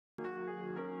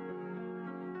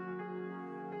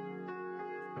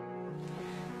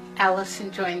Allison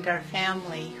joined our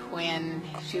family when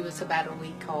she was about a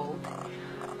week old.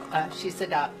 She's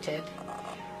adopted.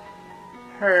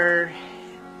 Her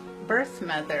birth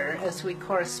mother, as we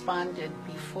corresponded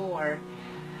before,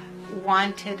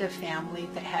 wanted a family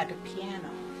that had a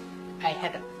piano. I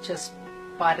had just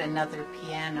bought another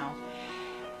piano,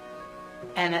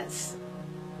 and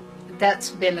that's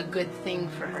been a good thing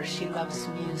for her. She loves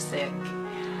music.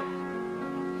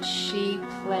 She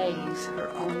plays her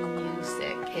own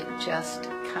music. It just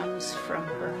comes from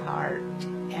her heart,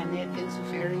 and it is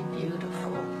very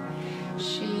beautiful.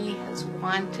 She has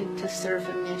wanted to serve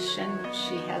a mission.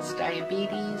 She has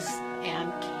diabetes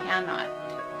and cannot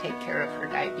take care of her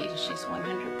diabetes. She's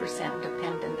 100%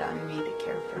 dependent on me to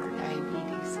care for her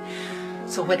diabetes.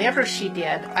 So whatever she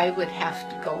did, I would have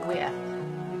to go with.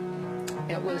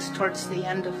 It was towards the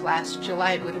end of last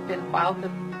July. It would have been while the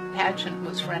pageant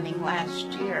was running last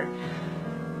year.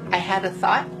 I had a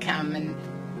thought come and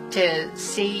to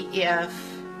see if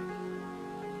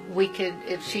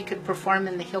she could perform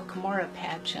in the Hill Cumorah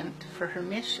pageant for her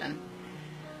mission.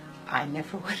 I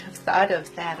never would have thought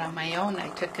of that on my own. I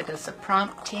took it as a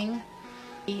prompting.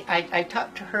 I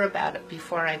talked to her about it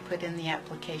before I put in the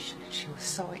application, and she was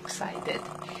so excited.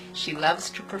 She loves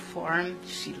to perform.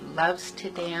 She loves to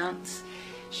dance.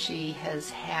 She's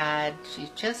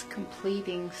just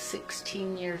completing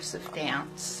 16 years of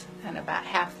dance, and about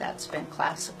half that's been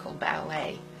classical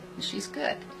ballet, and she's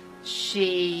good.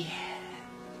 She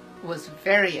was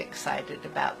very excited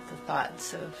about the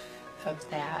thoughts of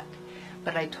that,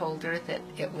 but I told her that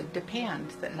it would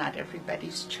depend, that not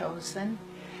everybody's chosen,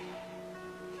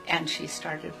 and she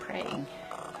started praying.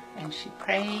 And she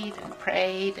prayed and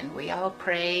prayed, and we all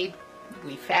prayed.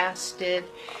 We fasted,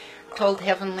 told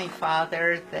Heavenly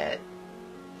Father that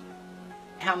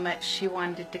how much she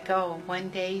wanted to go. One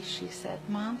day she said,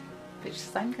 "Mom," she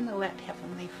said, "I'm going to let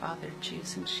Heavenly Father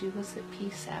choose," and she was at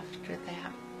peace after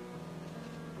that.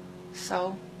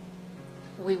 So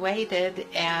we waited,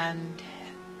 and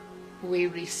we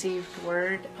received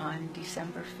word on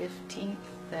December 15th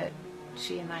that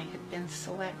she and I had been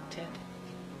selected.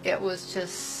 It was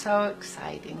just so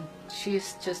exciting.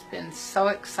 She's just been so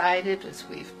excited as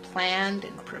we've planned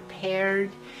and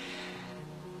prepared.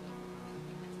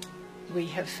 We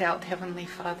have felt Heavenly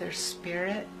Father's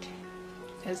Spirit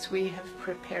as we have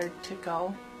prepared to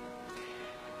go.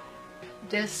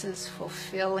 This is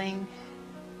fulfilling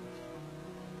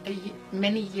a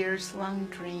many years long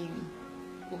dream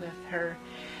with her.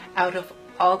 Out of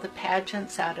all the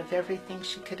pageants, out of everything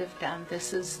she could have done,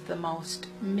 this is the most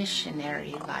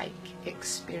missionary-like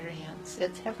experience.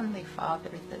 It's Heavenly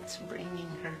Father that's bringing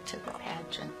her to the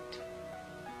pageant.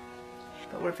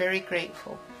 But we're very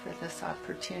grateful for this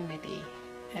opportunity,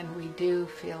 and we do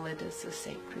feel it is a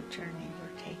sacred journey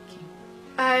we're taking.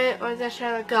 I was to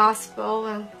share the gospel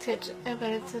and teach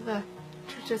everybody to the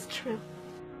church is true.